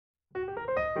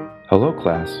Hello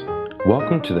class,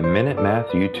 welcome to the Minute Math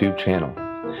YouTube channel.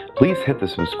 Please hit the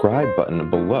subscribe button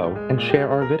below and share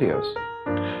our videos.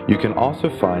 You can also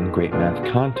find great math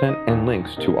content and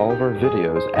links to all of our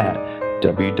videos at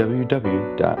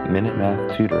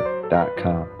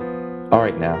www.minutemathtutor.com.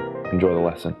 Alright now, enjoy the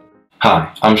lesson.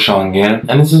 Hi, I'm Sean Gannon,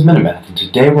 and this is Minute Math, and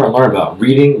today we're going to learn about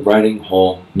reading, writing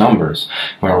whole numbers.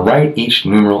 We're going to write each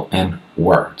numeral in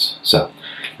words. So,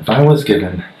 if I was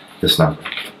given this number,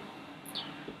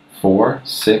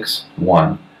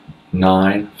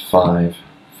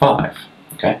 461,955,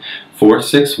 okay?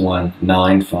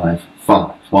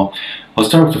 461,955. Well, let's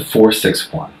start with the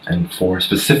 461, and 4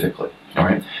 specifically, all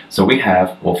right? So we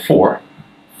have, well, 4,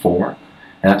 and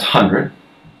that's 100.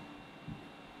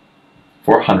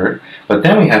 400, but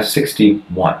then we have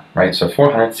 61, right? So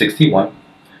 461,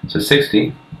 so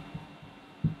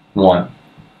 61,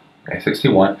 okay,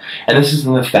 61, and this is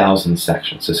in the thousand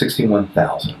section, so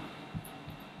 61,000.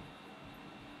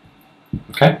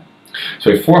 Okay,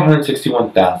 so we have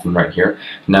 461,000 right here.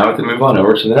 Now we have to move on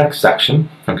over to the next section.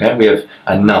 Okay, we have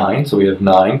a 9, so we have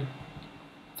 9,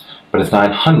 but it's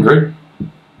 900.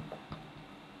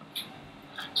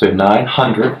 So we have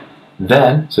 900,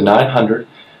 then, so 900.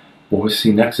 What we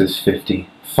see next is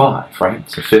 55, right?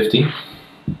 So 55.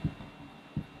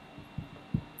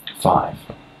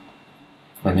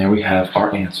 And there we have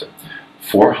our answer.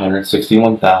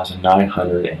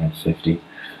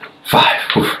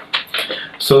 461,955.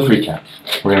 So let's recap.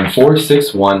 We're in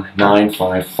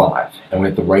 461,955, and we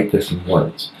have to write this in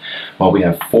words. Well, we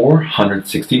have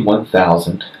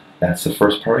 461,000. That's the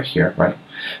first part here, right?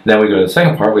 Then we go to the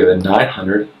second part. We have a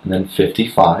 900 and then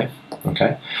 55.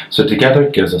 Okay, so together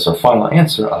it gives us our final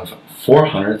answer of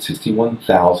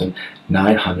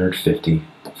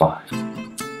 461,955.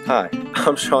 Hi,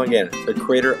 I'm Sean Gannon, the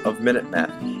creator of Minute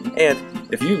Math. And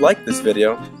if you like this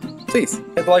video, please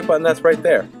hit the like button that's right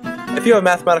there. If you have a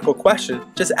mathematical question,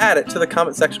 just add it to the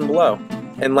comment section below.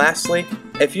 And lastly,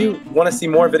 if you want to see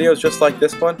more videos just like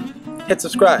this one, hit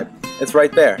subscribe. It's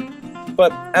right there.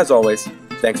 But as always,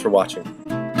 thanks for watching.